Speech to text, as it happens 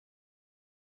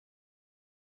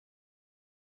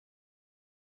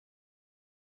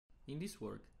In this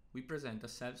work, we present a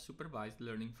self-supervised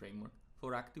learning framework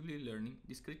for actively learning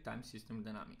discrete-time system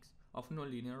dynamics of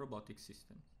nonlinear robotic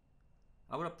systems.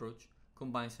 Our approach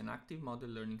combines an active model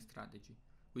learning strategy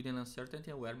with an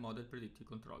uncertainty-aware model predictive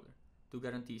controller to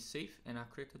guarantee safe and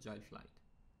accurate agile flight.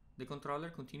 The controller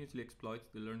continuously exploits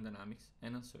the learned dynamics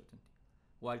and uncertainty,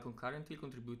 while concurrently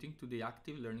contributing to the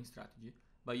active learning strategy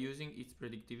by using its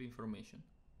predictive information.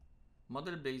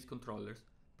 Model-based controllers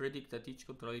predict at each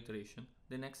control iteration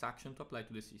the next action to apply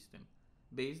to the system,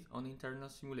 based on internal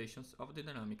simulations of the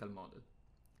dynamical model.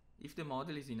 If the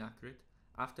model is inaccurate,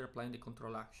 after applying the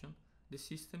control action, the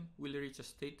system will reach a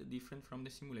state different from the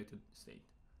simulated state.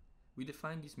 We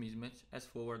define this mismatch as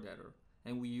forward error,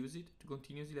 and we use it to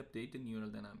continuously update the neural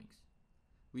dynamics.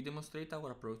 We demonstrate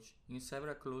our approach in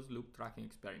several closed-loop tracking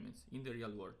experiments in the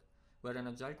real world, where an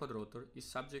agile quadrotor is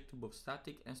subject to both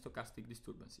static and stochastic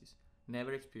disturbances,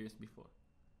 never experienced before.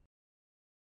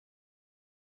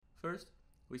 First,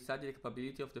 we study the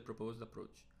capability of the proposed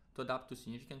approach to adapt to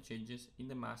significant changes in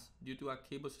the mass due to a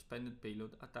cable-suspended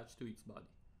payload attached to its body.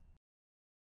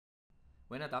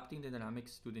 When adapting the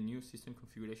dynamics to the new system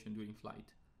configuration during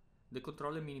flight, the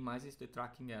controller minimizes the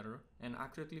tracking error and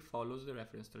accurately follows the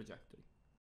reference trajectory.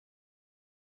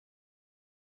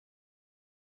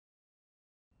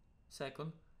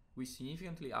 Second, we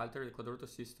significantly alter the quadrotor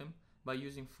system by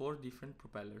using 4 different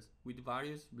propellers with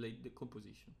various blade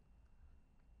composition.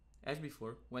 As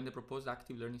before, when the proposed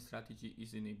active learning strategy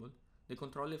is enabled, the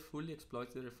controller fully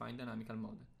exploits the refined dynamical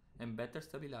model and better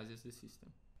stabilizes the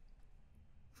system.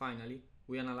 Finally,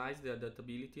 we analyze the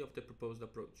adaptability of the proposed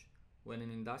approach when an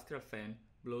industrial fan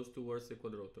blows towards the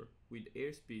quadrotor with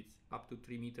air speeds up to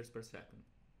 3 meters per second.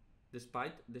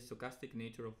 Despite the stochastic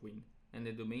nature of wind and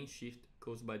the domain shift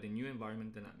caused by the new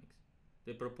environment dynamics,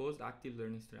 the proposed active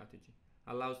learning strategy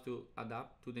allows to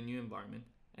adapt to the new environment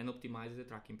and optimize the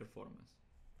tracking performance.